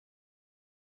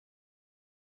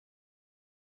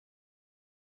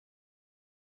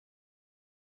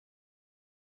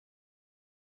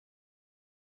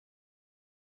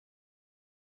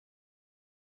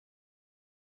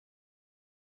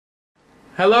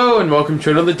Hello and welcome to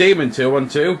another Demon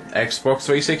 212 Xbox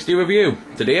 360 review.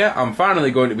 Today I'm finally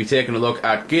going to be taking a look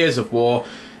at Gears of War.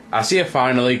 I say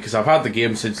finally because I've had the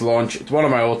game since launch. It's one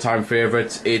of my all-time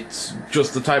favourites. It's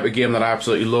just the type of game that I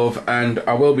absolutely love, and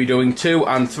I will be doing 2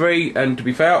 and 3, and to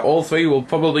be fair, all 3 will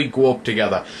probably go up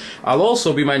together. I'll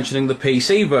also be mentioning the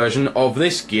PC version of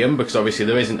this game, because obviously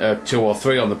there isn't a 2 or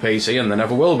 3 on the PC, and there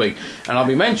never will be. And I'll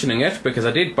be mentioning it because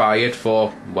I did buy it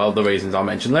for, well, the reasons I'll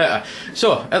mention later.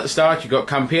 So, at the start, you've got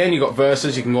campaign, you've got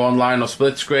versus, you can go online or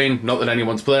split screen. Not that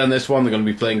anyone's playing this one, they're going to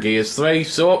be playing Gears 3,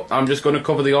 so I'm just going to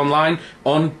cover the online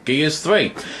on Gears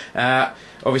 3.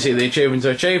 Obviously the achievements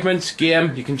are achievements.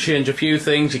 Game, you can change a few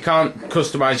things. You can't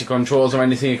customise your controls or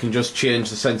anything, you can just change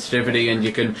the sensitivity and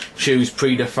you can choose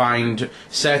predefined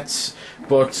sets,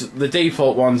 but the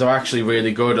default ones are actually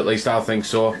really good, at least I think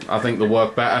so. I think they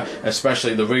work better,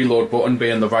 especially the reload button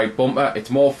being the right bumper.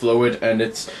 It's more fluid and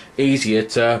it's easier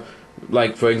to,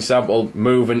 like for example,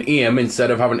 move and aim. Instead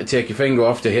of having to take your finger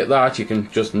off to hit that, you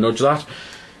can just nudge that.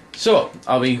 So,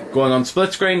 I'll be going on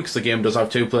split screen, because the game does have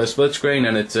 2-player split screen,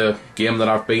 and it's a game that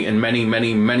I've beaten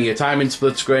many a time in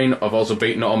split screen. I've also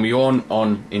beaten it on my own,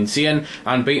 on Insane,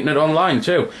 and beaten it online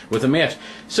too, with a mate.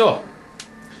 So,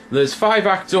 there's 5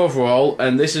 acts overall,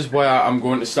 and this is where I'm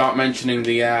going to start mentioning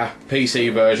the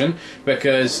PC version,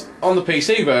 because on the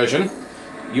PC version,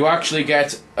 you actually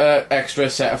get an extra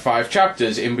set of 5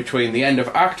 chapters in between the end of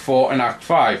Act 4 and Act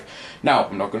 5. Now,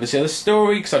 I'm not going to say the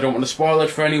story because I don't want to spoil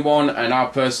it for anyone, and I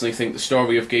personally think the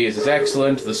story of Gears is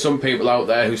excellent. There's some people out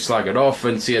there who slag it off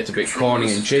and say it's a bit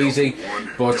corny and cheesy,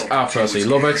 but I personally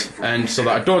love it, and so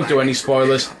that I don't do any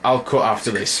spoilers, I'll cut after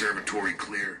this.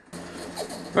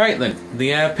 Right then, the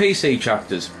PC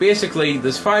chapters. Basically,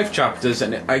 there's 5 chapters,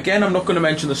 and again, I'm not going to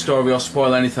mention the story or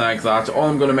spoil anything like that. All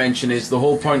I'm going to mention is the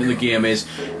whole point of the game is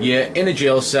you're in a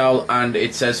jail cell, and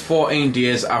it says 14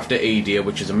 days after E-Day,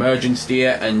 which is Emergence Day,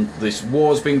 and this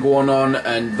war's been going on,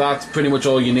 and that's pretty much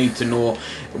all you need to know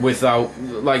without,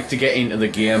 like, to get into the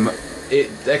game.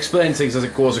 It explains things as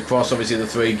it goes across, obviously, the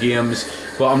 3 games,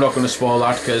 but I'm not going to spoil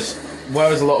that, because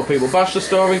whereas a lot of people bash the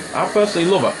story, I personally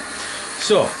love it.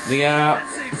 So, the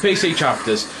PC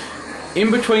chapters. In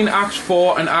between Act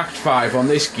 4 and Act 5 on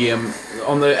this game,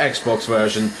 on the Xbox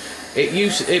version,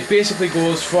 it basically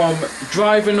goes from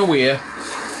driving away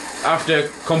after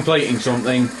completing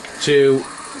something to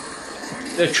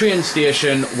a train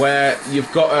station where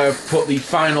you've got to put the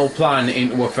final plan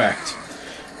into effect.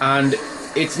 And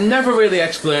it's never really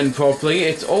explained properly.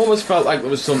 It's always felt like there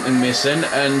was something missing,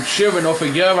 and sure enough, a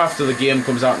year after the game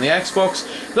comes out on the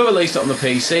Xbox, they released it on the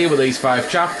PC with these 5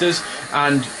 chapters,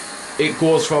 and it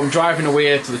goes from driving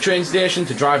away to the train station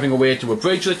to driving away to a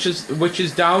bridge which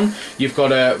is down. You've got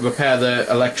to repair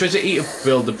the electricity to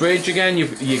build the bridge again. You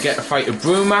get to fight a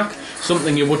Brumak,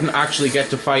 something you wouldn't actually get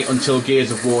to fight until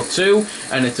Gears of War 2,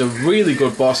 and it's a really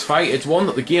good boss fight. It's one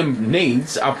that the game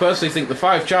needs. I personally think the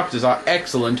 5 chapters are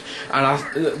excellent,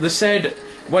 and they said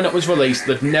when it was released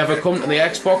they'd never come to the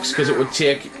Xbox because it would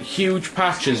take huge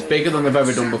patches bigger than they've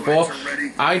ever done before.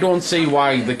 I don't see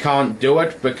why they can't do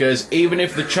it, because even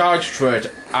if they charged for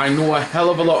it, I know a hell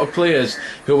of a lot of players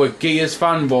who are Gears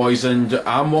fanboys, and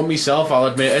I'm one myself, I'll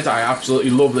admit it, I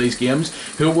absolutely love these games,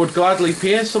 who would gladly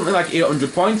pay something like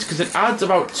 800 points, because it adds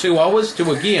about 2 hours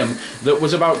to a game that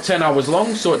was about 10 hours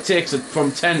long, so it takes it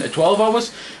from 10 to 12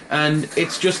 hours, and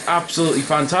it's just absolutely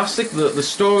fantastic. The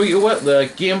story to it,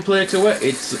 the gameplay to it,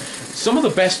 it's some of the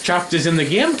best chapters in the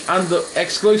game, and the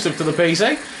exclusive to the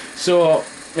PC, so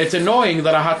it's annoying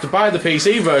that I had to buy the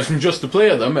PC version just to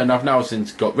play them, and I've now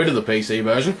since got rid of the PC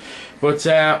version. But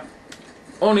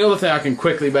only other thing I can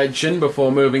quickly mention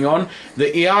before moving on,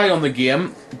 the AI on the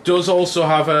game does also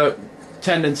have a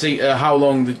tendency to how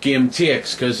long the game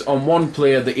takes, because on one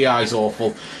player the AI is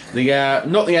awful.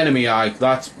 Not the enemy AI,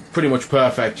 that's pretty much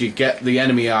perfect. You get the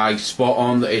enemy AI spot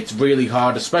on. It's really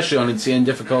hard, especially on Insane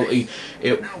difficulty.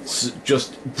 It's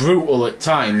just brutal at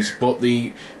times, but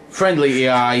the friendly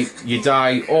AI, you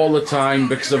die all the time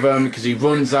because of him, because he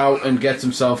runs out and gets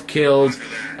himself killed.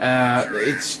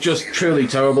 It's just truly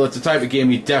terrible. It's the type of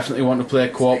game you definitely want to play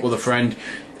co-op with a friend.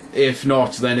 If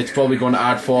not, then it's probably going to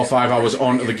add 4 or 5 hours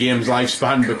onto the game's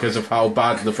lifespan because of how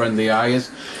bad the friendly AI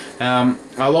is.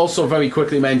 I'll also very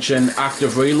quickly mention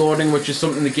active reloading, which is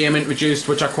something the game introduced,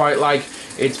 which I quite like.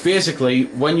 It's basically,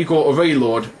 when you go to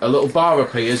reload, a little bar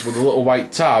appears with a little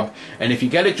white tab, and if you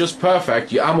get it just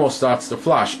perfect, your ammo starts to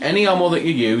flash. Any ammo that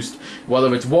you used,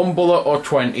 whether it's 1 bullet or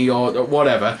 20 or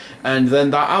whatever, and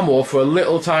then that ammo for a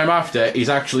little time after is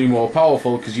actually more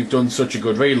powerful because you've done such a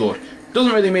good reload.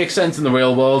 doesn't really make sense in the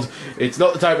real world. It's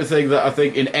not the type of thing that I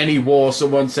think in any war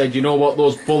someone said, you know what,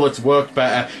 those bullets worked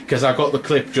better because I got the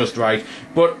clip just right.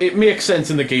 But it makes sense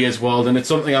in the Gears world, and it's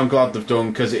something I'm glad they've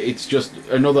done, because it's just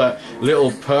another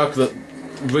little perk that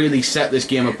really set this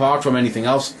game apart from anything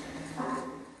else.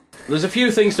 There's a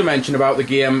few things to mention about the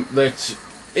game that,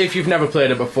 if you've never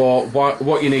played it before,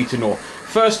 what you need to know.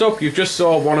 First up, you've just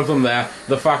saw one of them there,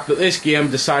 the fact that this game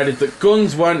decided that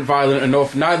guns weren't violent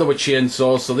enough, neither were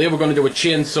chainsaws, so they were going to do a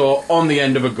chainsaw on the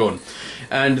end of a gun.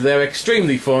 And they're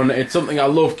extremely fun. It's something I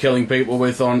love killing people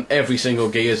with on every single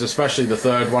Gears, especially the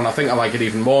third one. I think I like it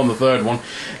even more on the third one.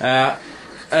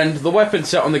 And the weapon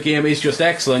set on the game is just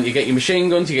excellent. You get your machine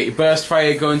guns, you get your burst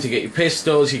fire guns, you get your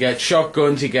pistols, you get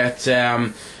shotguns, you get...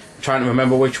 trying to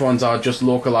remember which ones are just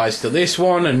localized to this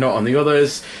one and not on the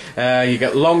others. You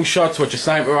get long shots, which are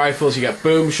sniper rifles. You get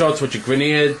boom shots, which are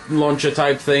grenade launcher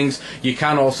type things. You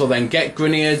can also then get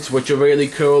grenades, which are really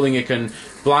cool, and you can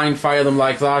blind fire them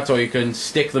like that, or you can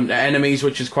stick them to enemies,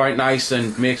 which is quite nice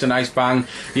and makes a nice bang.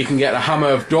 You can get a Hammer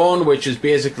of Dawn, which is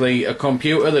basically a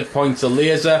computer that points a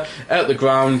laser at the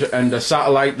ground, and a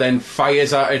satellite then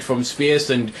fires at it from space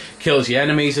and kills your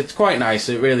enemies. It's quite nice,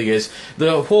 it really is.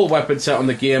 The whole weapon set on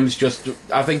the game is just,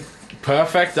 I think,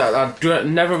 perfect. I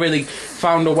never really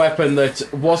found a weapon that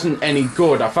wasn't any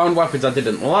good. I found weapons I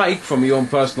didn't like from my own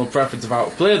personal preference of how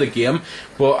to play the game,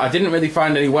 but I didn't really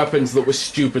find any weapons that were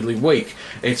stupidly weak.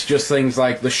 It's just things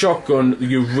like the shotgun,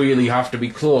 you really have to be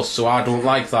close, so I don't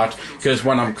like that, because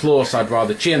when I'm close I'd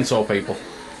rather chainsaw people.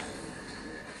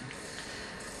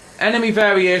 Enemy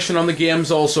variation on the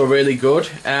game's also really good.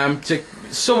 To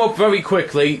sum up very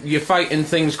quickly, you're fighting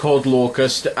things called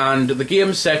Locust, and the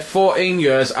game's set 14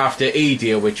 years after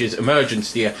E-Day, which is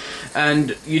Emergence Day,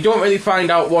 and you don't really find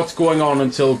out what's going on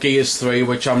until Gears 3,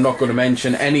 which I'm not going to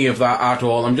mention any of that at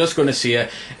all. I'm just going to say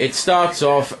it starts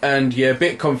off and you're a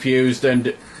bit confused,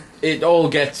 and it all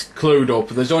gets clued up.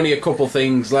 There's only a couple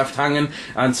things left hanging,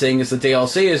 and seeing as the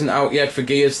DLC isn't out yet for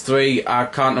Gears 3, I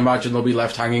can't imagine they'll be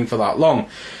left hanging for that long.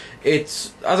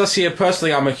 It's, as I say,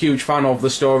 personally I'm a huge fan of the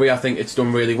story. I think it's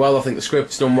done really well. I think the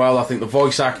script's done well. I think the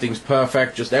voice acting's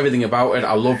perfect. Just everything about it.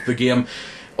 I love the game,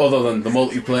 other than the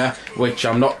multiplayer, which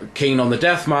I'm not keen on the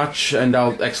deathmatch, and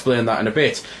I'll explain that in a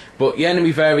bit. But your enemy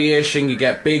variation, you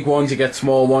get big ones, you get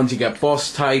small ones, you get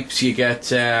boss types, you get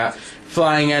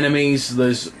flying enemies.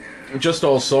 There's just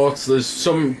all sorts. There's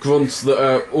some grunts that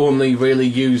are only really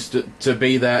used to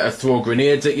be there to throw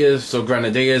grenades at you, so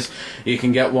grenadiers. You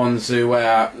can get ones who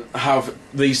have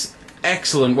these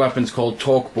excellent weapons called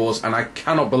torque bows, and I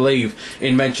cannot believe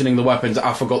in mentioning the weapons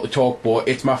I forgot the torque bow.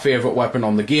 It's my favourite weapon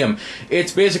on the game.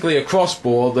 It's basically a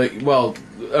crossbow that, well,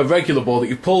 a regular bow that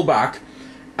you pull back,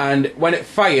 and when it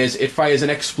fires an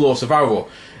explosive arrow.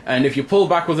 And if you pull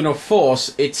back with enough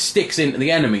force, it sticks into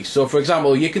the enemy. So, for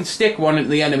example, you can stick one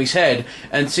into the enemy's head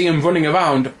and see him running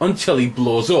around until he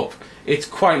blows up. It's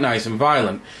quite nice and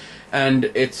violent. And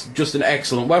it's just an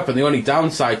excellent weapon. The only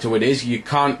downside to it is you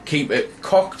can't keep it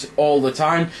cocked all the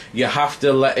time. You have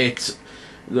to let it...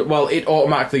 Well, it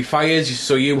automatically fires,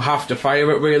 so you have to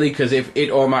fire it, really, because if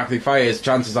it automatically fires,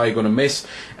 chances are you're going to miss.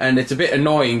 And it's a bit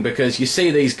annoying because you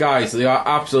see these guys, they are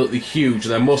absolutely huge,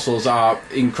 their muscles are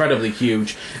incredibly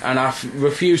huge, and I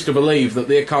refuse to believe that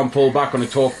they can't pull back on a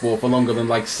torque bow for longer than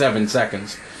like 7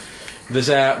 seconds. There's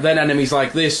then enemies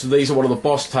like this. These are one of the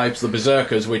boss types, the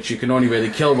Berserkers, which you can only really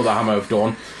kill with a Hammer of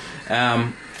Dawn.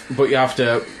 But you have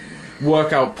to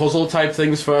work out puzzle type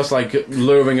things first, like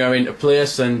luring her into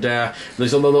place, and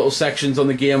there's other little sections on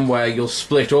the game where you'll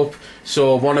split up,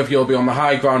 so one of you will be on the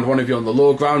high ground, one of you on the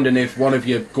low ground, and if one of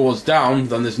you goes down,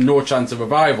 then there's no chance of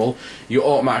revival. You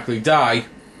automatically die,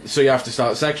 so you have to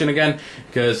start the section again,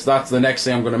 because that's the next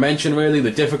thing I'm going to mention, really.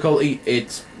 The difficulty,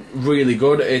 it's really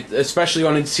good, especially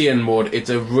on insane mode. It's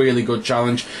a really good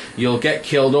challenge. You'll get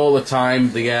killed all the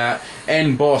time. The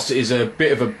end boss is a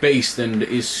bit of a beast and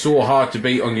is so hard to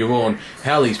beat on your own.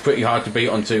 Hell, he's pretty hard to beat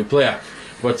on 2-player.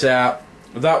 But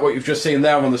what you've just seen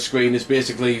there on the screen is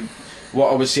basically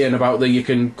what I was saying about that you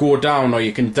can go down or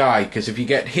you can die, because if you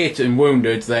get hit and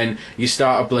wounded, then you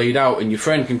start to bleed out, and your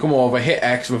friend can come over, hit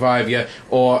X, revive you,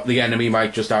 or the enemy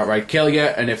might just outright kill you,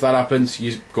 and if that happens,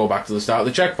 you go back to the start of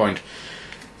the checkpoint.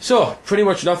 So, pretty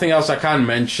much nothing else I can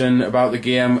mention about the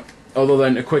game, other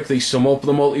than to quickly sum up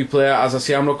the multiplayer. As I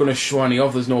say, I'm not going to show any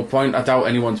off, there's no point, I doubt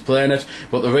anyone's playing it,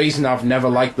 but the reason I've never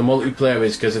liked the multiplayer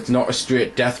is because it's not a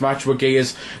straight deathmatch with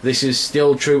Gears. This is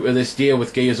still true to this day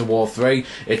with Gears of War 3.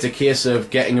 It's a case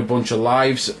of getting a bunch of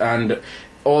lives, and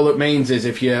all it means is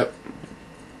if you're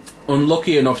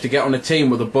unlucky enough to get on a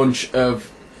team with a bunch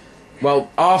of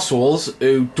well, arseholes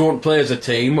who don't play as a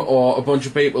team, or a bunch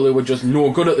of people who are just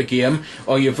no good at the game,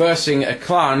 or you're versing a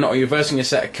clan, or you're versing a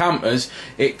set of campers,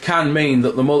 it can mean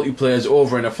that the multiplayer is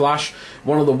over in a flash.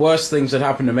 One of the worst things that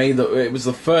happened to me, that it was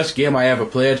the first game I ever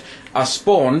played, I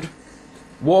spawned,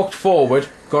 walked forward,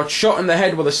 got shot in the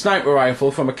head with a sniper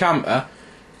rifle from a camper,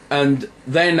 and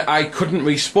then I couldn't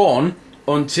respawn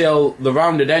until the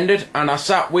round had ended, and I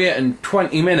sat waiting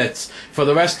 20 minutes for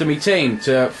the rest of my team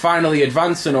to finally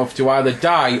advance enough to either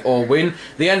die or win.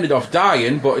 They ended off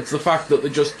dying, but it's the fact that they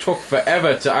just took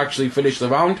forever to actually finish the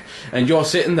round, and you're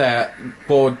sitting there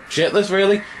bored shitless,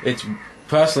 really. It's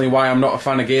personally why I'm not a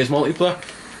fan of Gears multiplayer.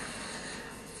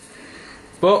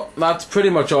 But that's pretty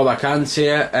much all I can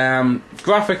say.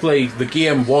 Graphically, the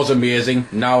game was amazing.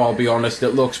 Now, I'll be honest, it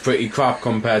looks pretty crap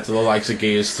compared to the likes of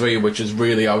Gears 3, which has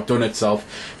really outdone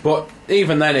itself. But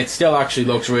even then, it still actually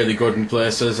looks really good in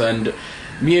places. And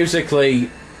musically,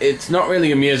 it's not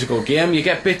really a musical game. You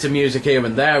get bits of music here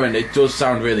and there, and it does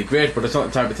sound really great, but it's not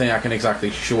the type of thing I can exactly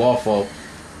show off or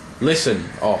listen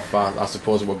off, I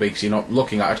suppose it would be, because you're not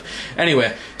looking at it.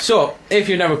 Anyway, so, if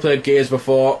you've never played Gears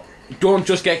before, don't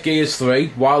just get Gears 3.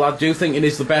 While I do think it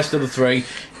is the best of the three,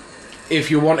 if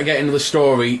you want to get into the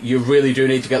story, you really do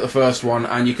need to get the first one,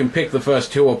 and you can pick the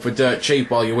first two up for dirt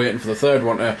cheap while you're waiting for the third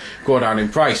one to go down in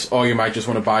price, or you might just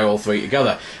want to buy all three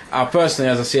together. Personally,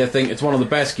 as I say, I think it's one of the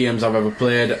best games I've ever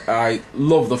played. I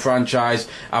love the franchise.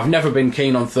 I've never been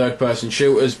keen on third-person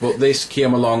shooters, but this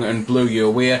came along and blew you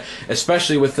away,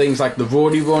 especially with things like the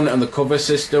roadie run and the cover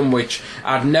system, which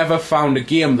I'd never found a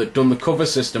game that done the cover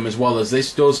system as well as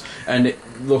this does, and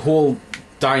the whole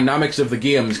dynamics of the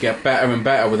games get better and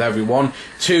better with every one.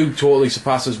 2 totally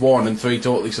surpasses 1, and 3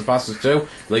 totally surpasses 2.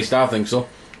 At least I think so.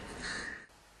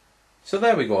 So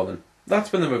there we go then.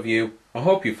 That's been the review. I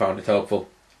hope you found it helpful.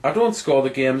 I don't score the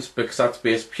games because that's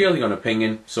based purely on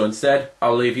opinion, so instead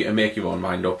I'll leave you to make your own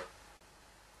mind up.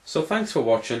 So thanks for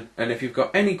watching, and if you've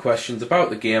got any questions about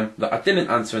the game that I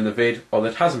didn't answer in the vid, or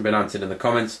that hasn't been answered in the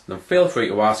comments, then feel free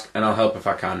to ask and I'll help if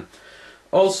I can.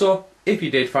 Also, if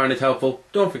you did find it helpful,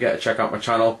 don't forget to check out my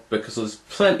channel, because there's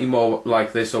plenty more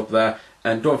like this up there,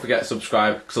 and don't forget to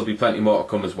subscribe, because there'll be plenty more to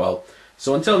come as well.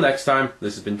 So until next time,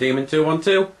 this has been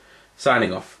Demon212,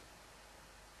 signing off.